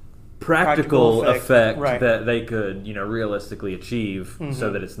cool practical effect right. that they could, realistically achieve,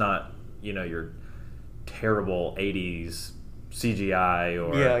 so that it's not, your terrible 80s CGI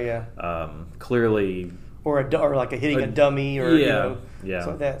or clearly, or like hitting a dummy or something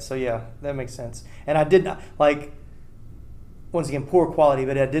like that. So that makes sense. And I did not once again, poor quality,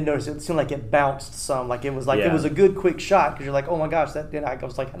 but I did notice it seemed like it bounced some. Like it was it was a good quick shot because you're like, oh my gosh, that. And I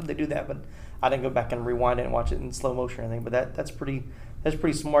was like, how did they do that? But I didn't go back and rewind it and watch it in slow motion or anything. But that's pretty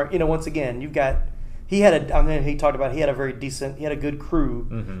smart. Once again, you've got he had he talked about he had a good crew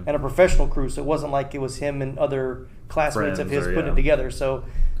and a professional crew. So it wasn't like it was him and other classmates of his putting it together. So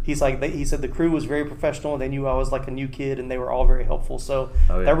he said the crew was very professional and they knew I was like a new kid and they were all very helpful. So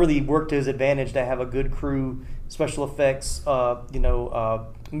that really worked to his advantage to have a good crew, special effects,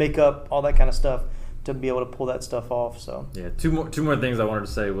 makeup, all that kind of stuff to be able to pull that stuff off. So two more things I wanted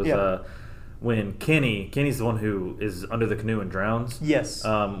to say was when Kenny's the one who is under the canoe and drowns. Yes.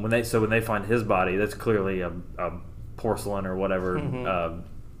 When they find his body, that's clearly a porcelain or whatever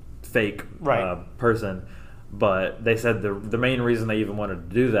fake person. But they said the main reason they even wanted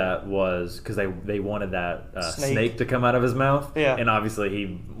to do that was because they wanted that snake to come out of his mouth. Yeah. And obviously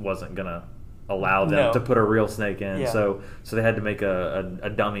he wasn't gonna allow them to put a real snake in. Yeah. So they had to make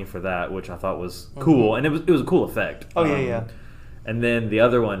a dummy for that, which I thought was cool, and it was a cool effect. Oh yeah. And then the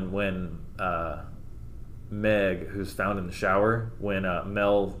other one when Meg, who's found in the shower, when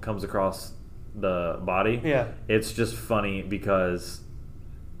Mel comes across the body. Yeah. It's just funny because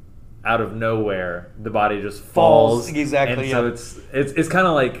out of nowhere, the body just falls. Exactly. And so it's kind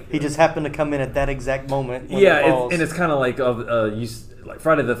of like he just happened to come in at that exact moment. When and it's kind of like like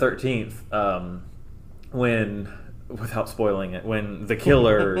Friday the 13th, when without spoiling it, when the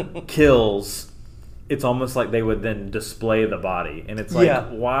killer kills, it's almost like they would then display the body. And it's like,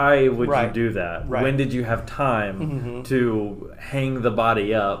 why would you do that? Right. When did you have time to hang the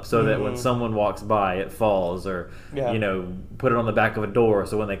body up so that when someone walks by, it falls? Or, you know, put it on the back of a door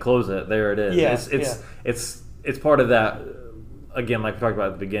so when they close it, there it is. It's part of that. Again, like we talked about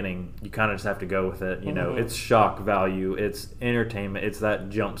at the beginning, you kind of just have to go with it. You know, it's shock value, it's entertainment, it's that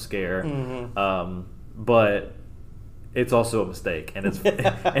jump scare. But it's also a mistake, and it's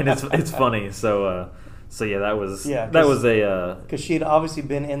it's funny. So yeah, that was a because she had obviously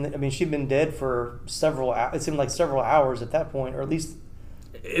been she'd been dead for several. It seemed like several hours at that point, or at least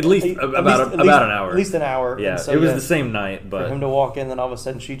about an hour. At least an hour. Yeah, so, it was the same night, but for him to walk in, then all of a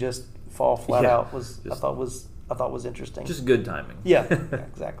sudden she just fall flat out I thought was interesting. Just good timing. Yeah,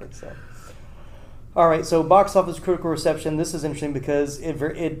 exactly. So, all right. So box office critical reception. This is interesting because it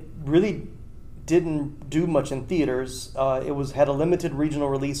really didn't do much in theaters. It had a limited regional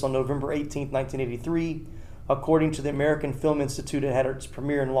release on November 18th, 1983. According to the American Film Institute, it had its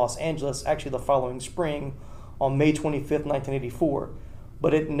premiere in Los Angeles actually the following spring on May 25th, 1984.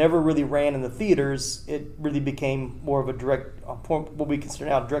 But it never really ran in the theaters. It really became more of a direct, what we consider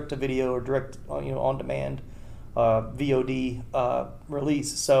now direct-to-video or direct, on-demand VOD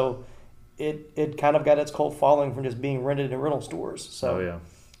release. So it kind of got its cult following from just being rented in rental stores. So,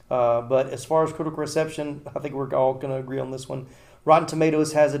 but as far as critical reception, I think we're all going to agree on this one. Rotten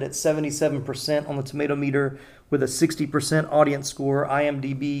Tomatoes has it at 77% on the tomato meter with a 60% audience score.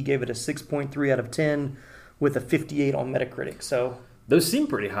 IMDb gave it a 6.3 out of 10 with a 58 on Metacritic. So those seem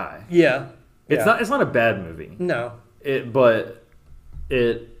pretty high. Yeah. It's not a bad movie. No. But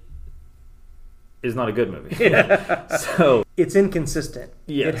it is not a good movie. So it's inconsistent.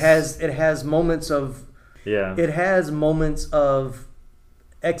 Yes. It has moments of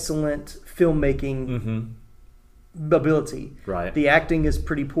excellent filmmaking ability. Right. The acting is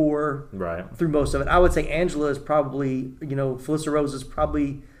pretty poor through most of it. I would say Angela is probably, Felissa Rose is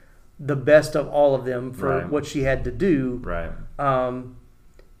probably the best of all of them for what she had to do. Right.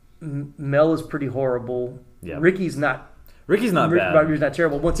 Mel is pretty horrible. Yeah. Ricky's not bad. He's not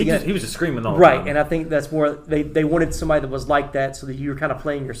terrible. Once again, he was just screaming the whole time. Right, and I think that's more they wanted somebody that was like that, so that you were kind of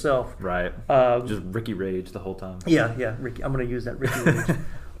playing yourself. Right. Just Ricky Rage the whole time. Yeah, Ricky. I'm going to use that Ricky Rage.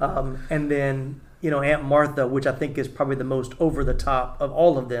 And then Aunt Martha, which I think is probably the most over the top of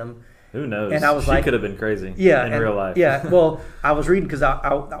all of them. Who knows? And I was she could have been crazy. In real life. Yeah. Well, I was reading because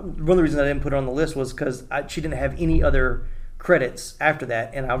one of the reasons I didn't put her on the list was because she didn't have any other credits after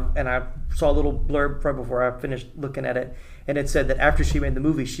that, and I saw a little blurb right before I finished looking at it, and it said that after she made the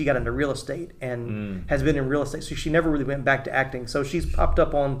movie, she got into real estate and has been in real estate, so she never really went back to acting. So she's popped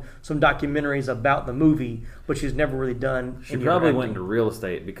up on some documentaries about the movie, but she's never really done. She probably went into real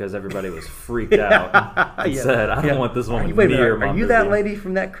estate because everybody was freaked out and said, "I don't want this woman near my movie." Are you that lady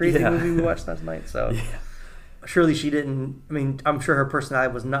from that crazy movie we watched last night? So. Yeah. Surely she didn't. I mean, I'm sure her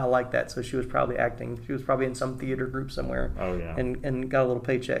personality was not like that, so she was probably acting. She was probably in some theater group somewhere. Oh yeah, and got a little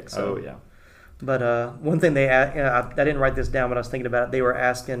paycheck. So. Oh yeah. But one thing I didn't write this down, but I was thinking about it. They were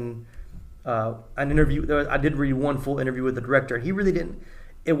asking an interview. I did read one full interview with the director. He really didn't.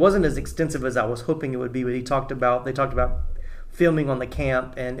 It wasn't as extensive as I was hoping it would be. But they talked about filming on the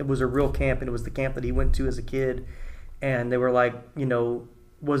camp, and it was a real camp, and it was the camp that he went to as a kid. And they were like,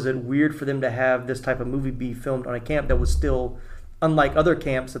 was it weird for them to have this type of movie be filmed on a camp that was still, unlike other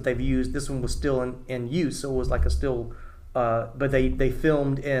camps that they've used, this one was still in use, so it was like a still, but they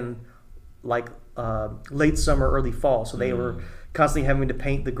filmed in like late summer, early fall, so they were constantly having to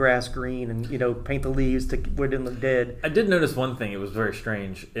paint the grass green and paint the leaves to where it didn't look dead. I did notice one thing. It was very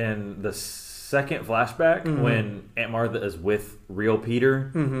strange in the second flashback when Aunt Martha is with real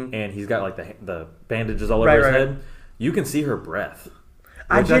Peter and he's got like the bandages all over his head. You can see her breath.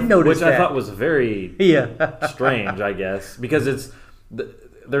 I did notice that. Which I thought was very strange, I guess, because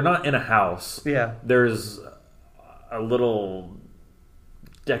they're not in a house. Yeah. There's a little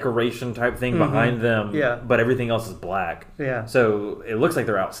decoration type thing behind them, but everything else is black. Yeah. So it looks like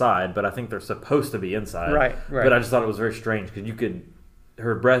they're outside, but I think they're supposed to be inside. Right. But I just thought it was very strange because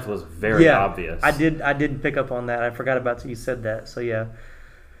her breath was very obvious. I did pick up on that. I forgot about you said that. So yeah.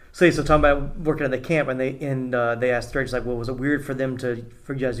 So talking about working at the camp, and they asked the director, like, well, was it weird for you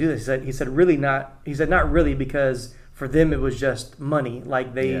guys to do this? He said really not. He said not really, because for them it was just money.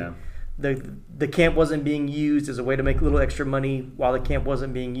 Like the camp wasn't being used as a way to make a little extra money while the camp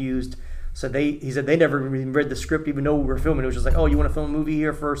wasn't being used. So he said they never even read the script, even though we were filming. It was just like, oh, you want to film a movie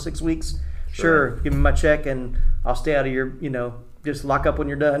here for 6 weeks? Sure. Give me my check and I'll stay out of your, just lock up when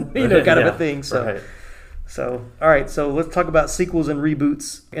you're done, kind of a thing. So. Right. So, all right, so let's talk about sequels and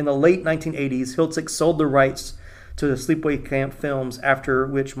reboots. In the late 1980s, Hiltzik sold the rights to the Sleepaway Camp films, after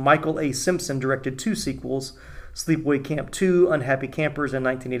which Michael A. Simpson directed 2 sequels, Sleepaway Camp 2, Unhappy Campers in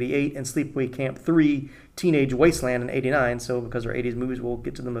 1988, and Sleepaway Camp 3, Teenage Wasteland in 89, so because they're 80s movies, we'll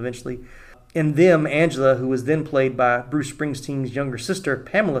get to them eventually. In them, Angela, who was then played by Bruce Springsteen's younger sister,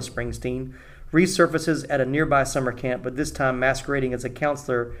 Pamela Springsteen, resurfaces at a nearby summer camp, but this time masquerading as a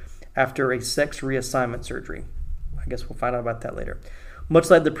counselor after a sex reassignment surgery. I guess we'll find out about that later. Much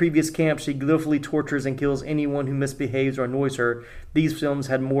like the previous camp, she gleefully tortures and kills anyone who misbehaves or annoys her. These films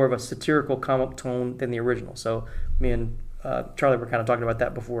had more of a satirical comic tone than the original. So me and Charlie were kind of talking about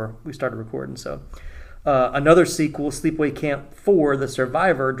that before we started recording. So another sequel, Sleepaway Camp 4, The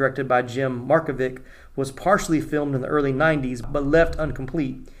Survivor, directed by Jim Markovic, was partially filmed in the early 90s but left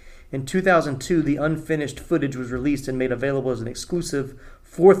incomplete. In 2002, the unfinished footage was released and made available as an exclusive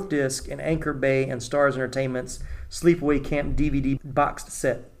 4th disc in Anchor Bay and Stars Entertainment's Sleepaway Camp DVD boxed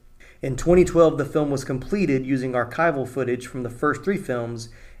set. In 2012, the film was completed using archival footage from the first 3 films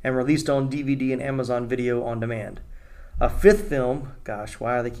and released on DVD and Amazon Video on Demand. A 5th film, gosh,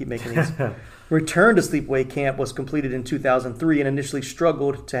 why do they keep making these? Return to Sleepaway Camp was completed in 2003 and initially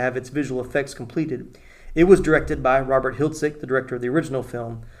struggled to have its visual effects completed. It was directed by Robert Hiltzik, the director of the original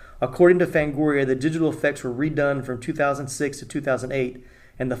film. According to Fangoria, the digital effects were redone from 2006 to 2008,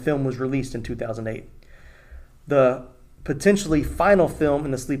 and the film was released in 2008. The potentially final film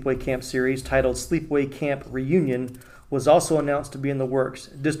in the Sleepaway Camp series, titled Sleepaway Camp Reunion, was also announced to be in the works.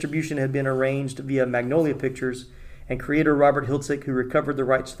 Distribution had been arranged via Magnolia Pictures, and creator Robert Hiltzik, who recovered the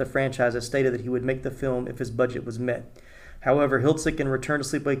rights to the franchise, has stated that he would make the film if his budget was met. However, Hiltzik and Return to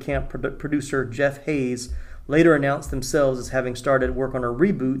Sleepaway Camp producer Jeff Hayes later announced themselves as having started work on a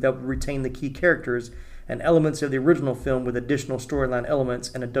reboot that would retain the key characters and elements of the original film with additional storyline elements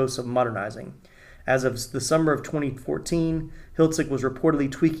and a dose of modernizing. As of the summer of 2014, Hiltzik was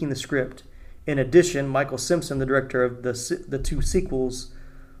reportedly tweaking the script. In addition, Michael Simpson, the director of the 2 sequels,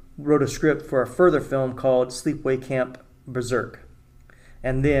 wrote a script for a further film called Sleepaway Camp Berserk.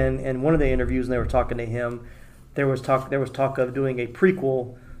 And then in one of the interviews, when they were talking to him, there was talk of doing a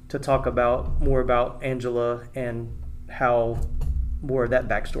prequel to talk about more about Angela and how more of that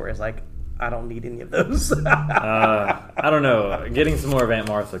backstory. Is like, I don't need any of those. I don't know. Getting some more of Aunt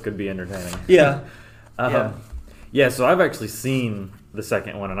Martha could be entertaining. Yeah. Yeah, so I've actually seen the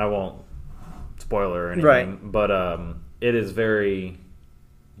second one, and I won't spoil or anything. Right. But it is very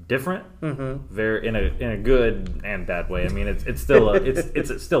different, very in a good and bad way. I mean, it's still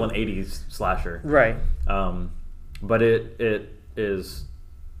it's still an 80s slasher. Right. But it is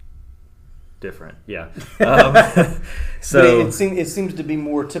different, yeah. So it seems to be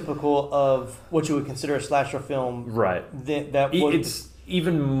more typical of what you would consider a slasher film, right? It's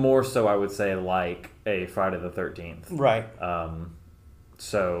even more so, I would say, like a Friday the 13th, right?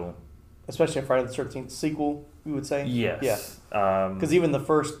 So especially a Friday the 13th sequel, you would say, yes, because even the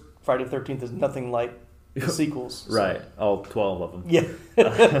first Friday the 13th is nothing like the sequels, so. Right? All 12 of them, yeah.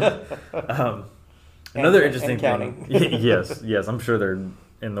 Another interesting thing, yes, I'm sure they're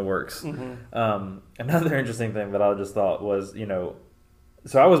in the works. Another interesting thing that I just thought was, so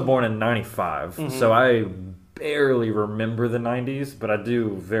I was born in 95, so I barely remember the 90s, but I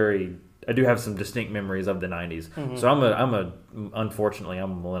do have some distinct memories of the 90s. So unfortunately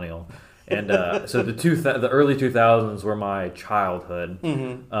I'm a millennial, and so the early 2000s were my childhood.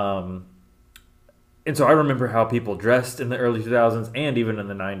 And so I remember how people dressed in the early 2000s and even in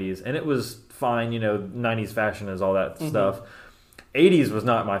the 90s, and it was fine, 90s fashion is all that stuff. 80s was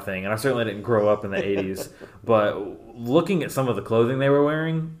not my thing, and I certainly didn't grow up in the 80s, but looking at some of the clothing they were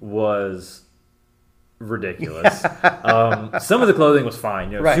wearing was ridiculous. Some of the clothing was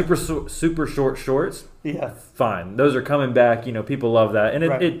fine, right. super short shorts, fine. Those are coming back, people love that, and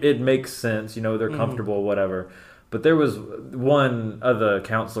it makes sense, they're comfortable, whatever. But there was one of the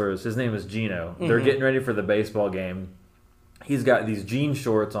counselors, his name is Gino. They're getting ready for the baseball game. He's got these jean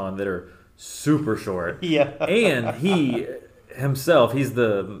shorts on that are super short. Yeah. And he himself, he's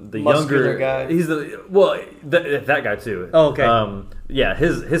the younger guy. He's that guy too. Oh, okay. Yeah,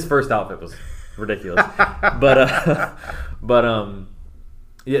 his first outfit was ridiculous.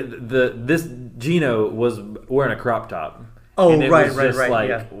 This Gino was wearing a crop top. Oh, and it right. Like,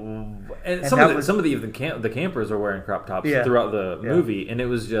 yeah. And some of the campers are wearing crop tops throughout the movie, and it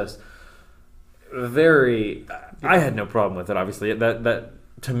was just very. I had no problem with it. Obviously, that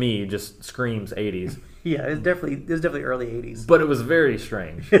to me just screams 80s. Yeah, it's definitely early 80s. But it was very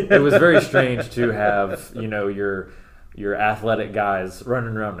strange. It was very strange to have your athletic guys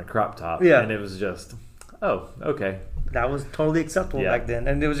running around in a crop top. Yeah, and it was just okay. That was totally acceptable back then,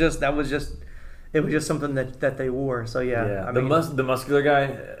 and it was just something that they wore. So yeah. I mean, the muscular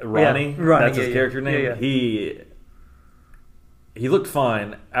guy, Ronnie. Ronnie, that's his character name. Yeah. he looked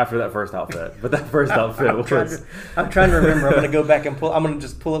fine after that first outfit, but that first outfit I'm trying to remember. I'm going to go back and I'm going to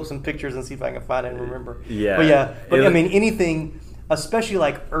just pull up some pictures and see if I can find it and remember. Yeah. But I mean, anything, especially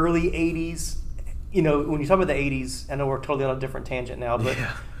like early 80s, you know, when you talk about the 80s, I know we're totally on a different tangent now, but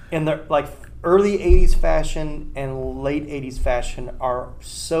in the like early 80s fashion and late 80s fashion are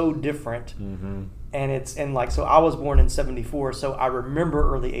so different. Mm-hmm. And like, so I was born in 74, so I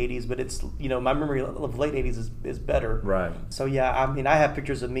remember early 80s, but it's, you know, my memory of late 80s is better. Right. So yeah, I mean, I have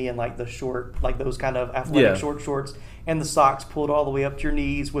pictures of me in like the short, like those kind of athletic short shorts and the socks pulled all the way up to your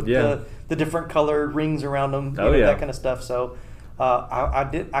knees with the different colored rings around them, that kind of stuff. So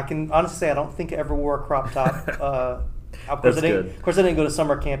I can honestly say I don't think I ever wore a crop top. Of course, I didn't go to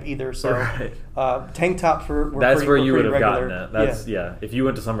summer camp either. So tank tops were that's where you would have regular. gotten it. That's if you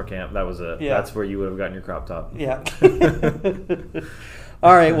went to summer camp, that was it. Yeah. That's where you would have gotten your crop top. Yeah.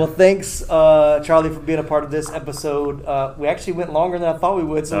 All right. Well, thanks, Charlie, for being a part of this episode. We actually went longer than I thought we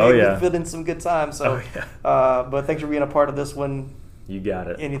would, so maybe we filled in some good time. So, but thanks for being a part of this one. You got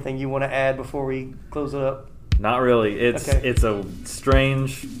it. Anything you want to add before we close it up? Not really. It's a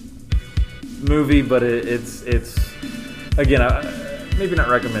strange movie, but it's again, maybe not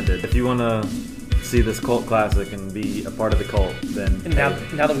recommended. If you want to see this cult classic and be a part of the cult, then and now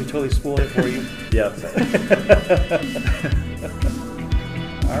that we totally spoiled it for you. Yep.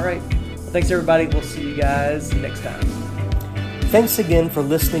 All right. Well, thanks, everybody. We'll see you guys next time. Thanks again for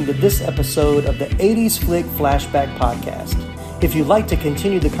listening to this episode of the 80s Flick Flashback Podcast. If you'd like to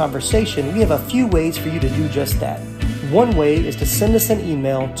continue the conversation, we have a few ways for you to do just that. One way is to send us an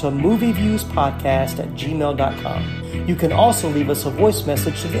email to movieviewspodcast@gmail.com. You can also leave us a voice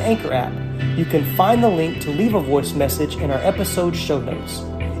message to the Anchor app. You can find the link to leave a voice message in our episode show notes.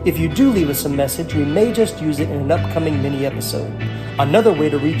 If you do leave us a message, we may just use it in an upcoming mini episode. Another way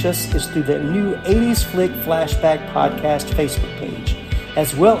to reach us is through the new 80s Flick Flashback Podcast Facebook page,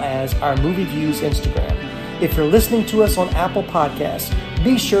 as well as our Movie Views Instagram. If you're listening to us on Apple Podcasts,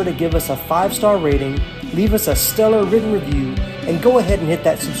 be sure to give us a 5-star rating, leave us a stellar written review, and go ahead and hit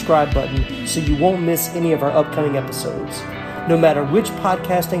that subscribe button so you won't miss any of our upcoming episodes. No matter which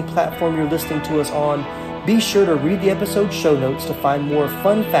podcasting platform you're listening to us on, be sure to read the episode show notes to find more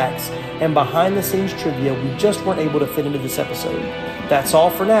fun facts and behind-the-scenes trivia we just weren't able to fit into this episode. That's all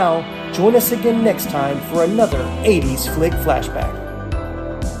for now. Join us again next time for another 80s Flick Flashback.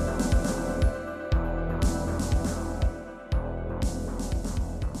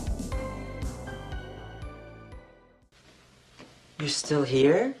 You're still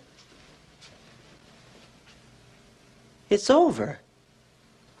here? It's over.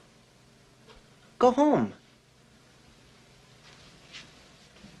 Go home.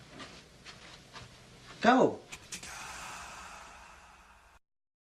 Go.